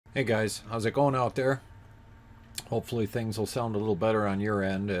Hey guys, how's it going out there? Hopefully things will sound a little better on your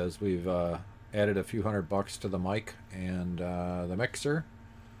end as we've added a few $100 to the mic and the mixer.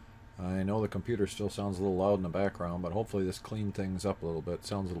 I know the computer still sounds a little loud in the background, but hopefully this cleaned things up a little bit.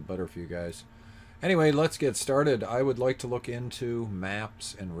 Sounds a little better for you guys. Anyway, let's get started. I would like to look into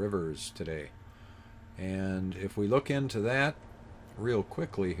maps and rivers today. And if we look into that real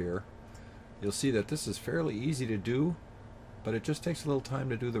quickly here, you'll see that this is fairly easy to do, but it just takes a little time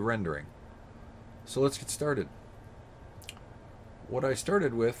to do the rendering. So let's get started. What I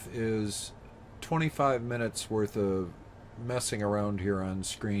started with is 25 minutes worth of messing around here on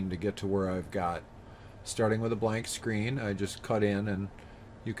screen to get to where I've got. Starting with a blank screen, I just cut in, and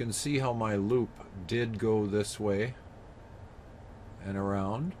you can see how my loop did go this way and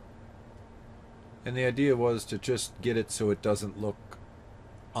around. And the idea was to just get it so it doesn't look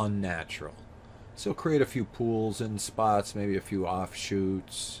unnatural. So create a few pools in spots, maybe a few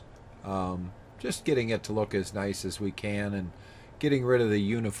offshoots, just getting it to look as nice as we can and getting rid of the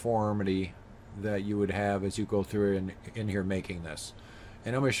uniformity that you would have as you go through in here making this.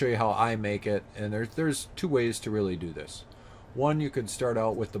 And I'm going to show you how I make it, and there's two ways to really do this. One, you could start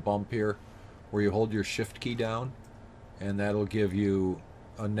out with the bump here where you hold your shift key down, and that'll give you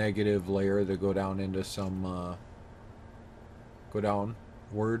a negative layer to go down into some go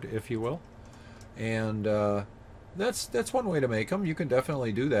downward, if you will. And that's one way to make them. You can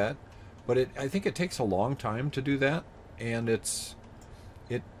definitely do that, but I think it takes a long time to do that, and it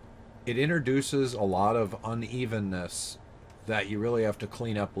introduces a lot of unevenness that you really have to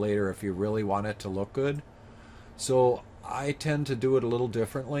clean up later if you really want it to look good. So I tend to do it a little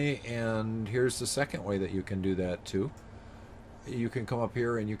differently, and here's the second way that you can do that too. You can come up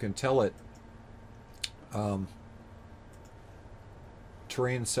here and you can tell it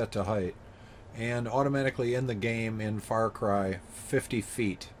terrain set to height, and automatically in the game in Far Cry 50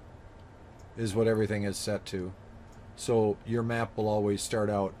 feet is what everything is set to. So your map will always start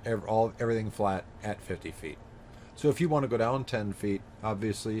out everything flat at 50 feet. So if you want to go down 10 feet,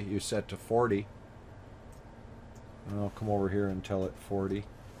 obviously you set to 40. And I'll come over here and tell it 40.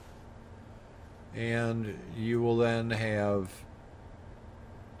 And you will then have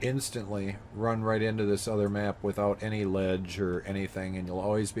instantly run right into this other map without any ledge or anything, and you'll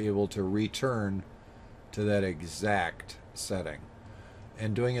always be able to return to that exact setting.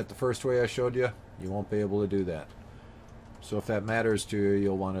 And doing it the first way I showed you, you won't be able to do that. So if that matters to you,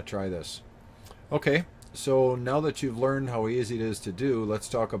 you'll want to try this. Okay, so now that you've learned how easy it is to do, let's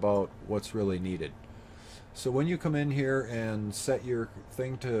talk about what's really needed. So when you come in here and set your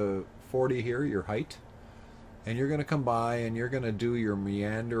thing to 40 here, your height, and you're going to come by and you're going to do your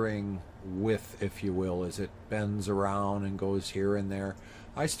meandering width, if you will, as it bends around and goes here and there.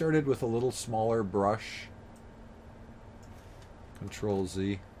 I started with a little smaller brush. Control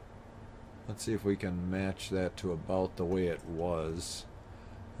Z. Let's see if we can match that to about the way it was.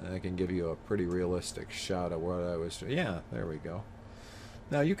 And I can give you a pretty realistic shot of what I was doing. Yeah, there we go.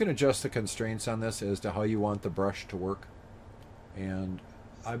 Now you can adjust the constraints on this as to how you want the brush to work. And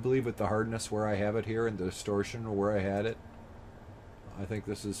I believe with the hardness where I have it here and the distortion where I had it, I think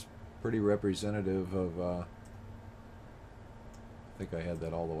this is pretty representative of, I think I had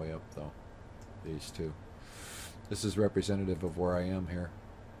that all the way up though, these two. This is representative of where I am here.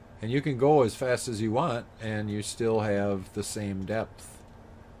 And you can go as fast as you want and you still have the same depth,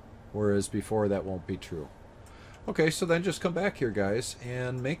 whereas before that won't be true. Okay, so then just come back here, guys,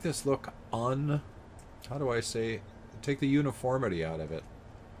 and make this look how do I say, take the uniformity out of it.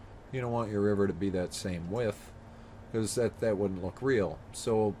 You don't want your river to be that same width, because that wouldn't look real.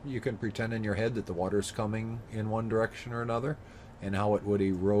 So you can pretend in your head that the water's coming in one direction or another, and how it would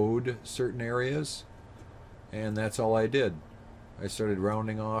erode certain areas. And that's all I did. I started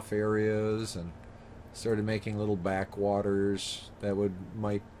rounding off areas and started making little backwaters that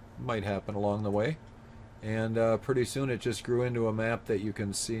might happen along the way. And pretty soon it just grew into a map that you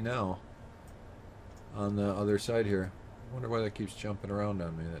can see now on the other side here. I wonder why that keeps jumping around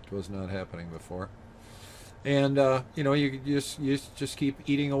on me. That was not happening before. And you know, you just keep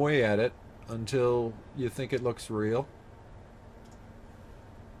eating away at it until you think it looks real.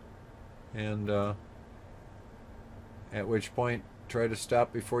 And at which point, try to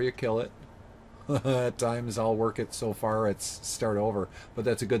stop before you kill it. At times I'll work it so far it's start over, but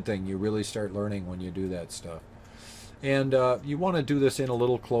that's a good thing. You really start learning when you do that stuff. And you want to do this in a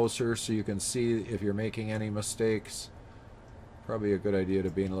little closer so you can see if you're making any mistakes. Probably a good idea to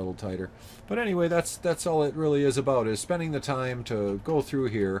be in a little tighter. But anyway, that's all it really is about, is spending the time to go through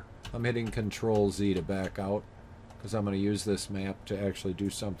here. I'm hitting Control Z to back out because I'm going to use this map to actually do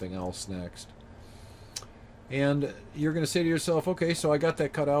something else next. And you're going to say to yourself, okay, so I got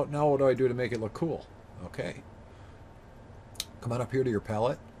that cut out. Now what do I do to make it look cool? Okay. Come on up here to your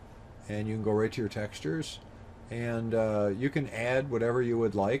palette, and you can go right to your textures. And you can add whatever you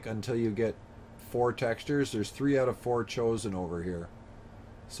would like until you get 4 textures. There's 3 out of 4 chosen over here.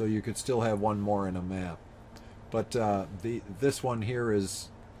 So you could still have one more in a map. But this one here is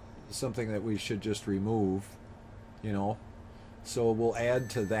something that we should just remove, you know. So we'll add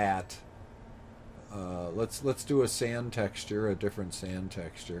to that. Let's do a sand texture, a different sand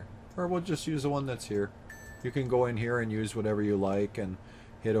texture, or we'll just use the one that's here. You can go in here and use whatever you like and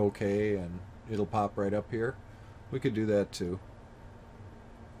hit OK, and it'll pop right up here. We could do that too.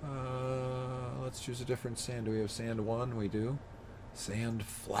 Let's choose a different sand. Do we have sand 1? We do. Sand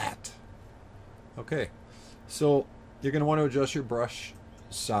flat. Okay, so you're going to want to adjust your brush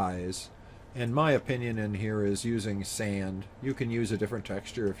size. And my opinion in here is using sand. You can use a different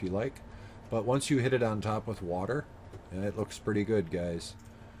texture if you like, but once you hit it on top with water, it looks pretty good, guys.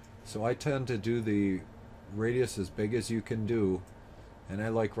 So I tend to do the radius as big as you can do, and I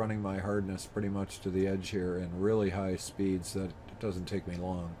like running my hardness pretty much to the edge here in really high speeds that it doesn't take me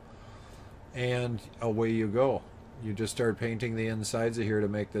long. And away you go. You just start painting the insides of here to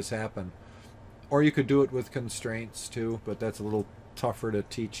make this happen. Or you could do it with constraints too, but that's a little tougher to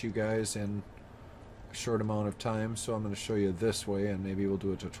teach you guys in a short amount of time, so I'm going to show you this way, and maybe we'll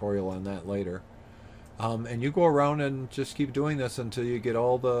do a tutorial on that later. And you go around and just keep doing this until you get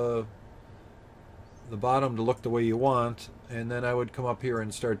all the bottom to look the way you want, and then I would come up here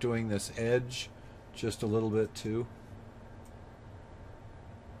and start doing this edge just a little bit too.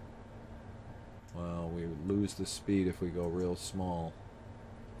 Well, we lose the speed if we go real small.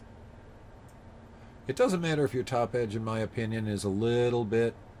 It doesn't matter if your top edge, in my opinion, is a little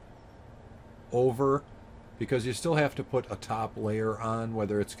bit over, because you still have to put a top layer on,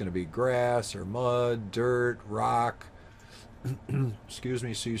 whether it's going to be grass or mud, dirt, rock. Excuse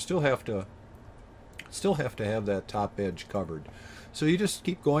me. So you still have to have that top edge covered. So you just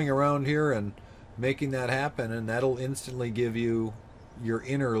keep going around here and making that happen, and that'll instantly give you your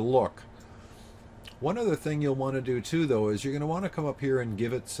inner look. One other thing you'll want to do too, though, is you're going to want to come up here and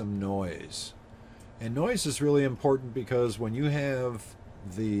give it some noise. And noise is really important because when you have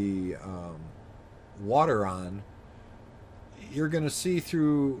the water on, you're going to see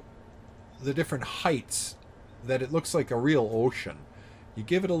through the different heights that it looks like a real ocean. You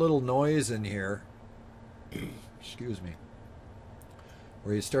give it a little noise in here, excuse me,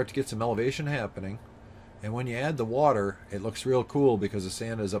 where you start to get some elevation happening. And when you add the water, it looks real cool because the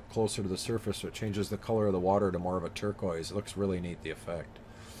sand is up closer to the surface, so it changes the color of the water to more of a turquoise. It looks really neat, the effect.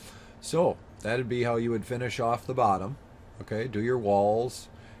 So that'd be how you would finish off the bottom. Okay, do your walls,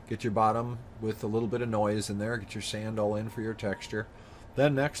 get your bottom with a little bit of noise in there, get your sand all in for your texture.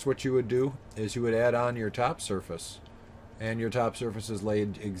 Then next what you would do is you would add on your top surface. And your top surface is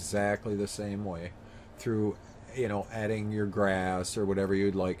laid exactly the same way through, you know, adding your grass or whatever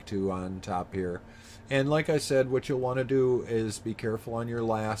you'd like to on top here. And like I said, what you'll want to do is be careful on your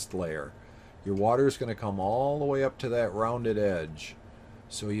last layer. Your water is going to come all the way up to that rounded edge.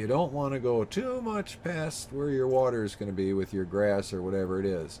 So you don't want to go too much past where your water is going to be with your grass or whatever it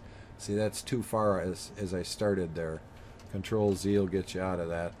is. See, that's too far as I started there. Control Z will get you out of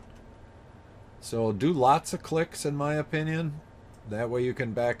that. So do lots of clicks, in my opinion. That way you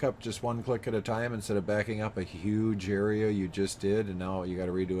can back up just one click at a time instead of backing up a huge area you just did and now you got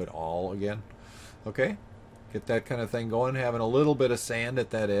to redo it all again. Okay, get that kind of thing going. Having a little bit of sand at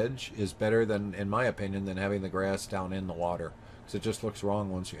that edge is better than, in my opinion, than having the grass down in the water, because it just looks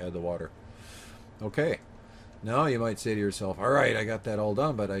wrong once you add the water. Okay, now you might say to yourself, all right, I got that all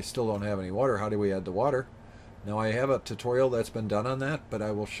done, but I still don't have any water. How do we add the water? Now I have a tutorial that's been done on that, but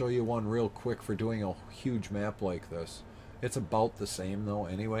I will show you one real quick for doing a huge map like this. It's about the same though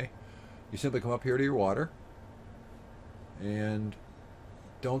anyway. You simply come up here to your water, and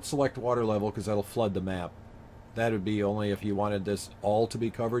don't select water level because that'll flood the map. That would be only if you wanted this all to be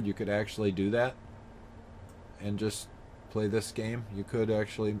covered. You could actually do that and just play this game. You could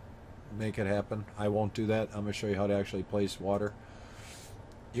actually make it happen. I won't do that. I'm going to show you how to actually place water.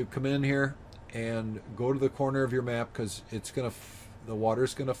 You come in here and go to the corner of your map because it's going to the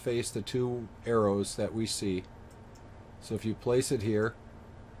water's going to face the 2 arrows that we see. So if you place it here,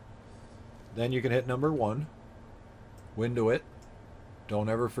 then you can hit number 1, window it. Don't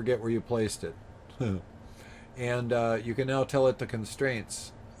ever forget where you placed it. And you can now tell it the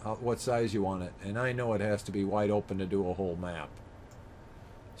constraints, what size you want it. And I know it has to be wide open to do a whole map.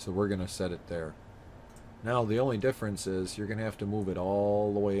 So we're going to set it there. Now the only difference is you're going to have to move it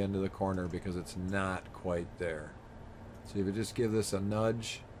all the way into the corner because it's not quite there. So if you just give this a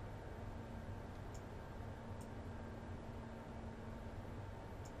nudge,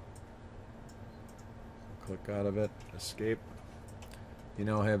 Click out of it. Escape. You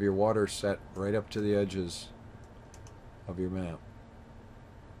now have your water set right up to the edges of your map.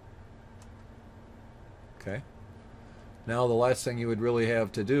 Okay. Now the last thing you would really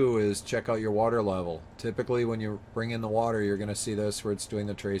have to do is check out your water level. Typically when you bring in the water, you're going to see this where it's doing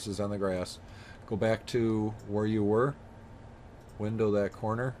the traces on the grass. Go back to where you were. Window that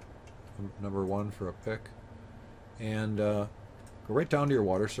corner. Number 1 for a pick. And go right down to your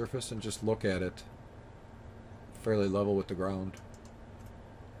water surface and just look at it. Fairly level with the ground.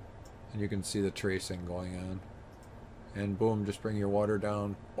 And you can see the tracing going on. And boom, just bring your water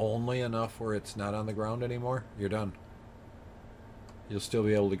down only enough where it's not on the ground anymore. You're done. You'll still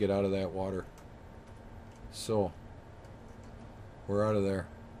be able to get out of that water. So, we're out of there.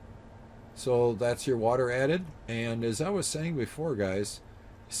 So that's your water added. And as I was saying before, guys,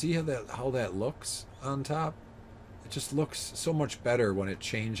 see how that looks on top? It just looks so much better when it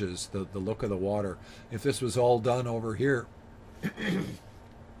changes the look of the water. If this was all done over here,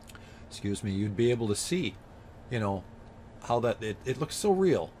 excuse me, you'd be able to see, you know, how that it looks so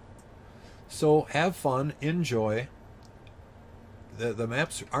real. So have fun, enjoy. The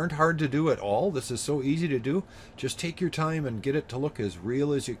maps aren't hard to do at all. This is so easy to do. Just take your time and get it to look as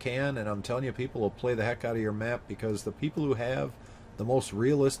real as you can, and I'm telling you, people will play the heck out of your map, because the people who have the most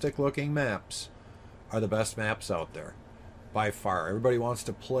realistic looking maps are the best maps out there by far. Everybody wants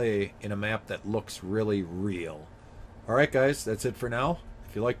to play in a map that looks really real. Alright guys, that's it for now.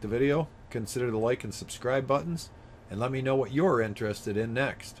 If you liked the video, consider the like and subscribe buttons, and let me know what you're interested in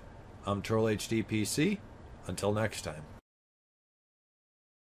next. I'm TrollHDPC. Until next time.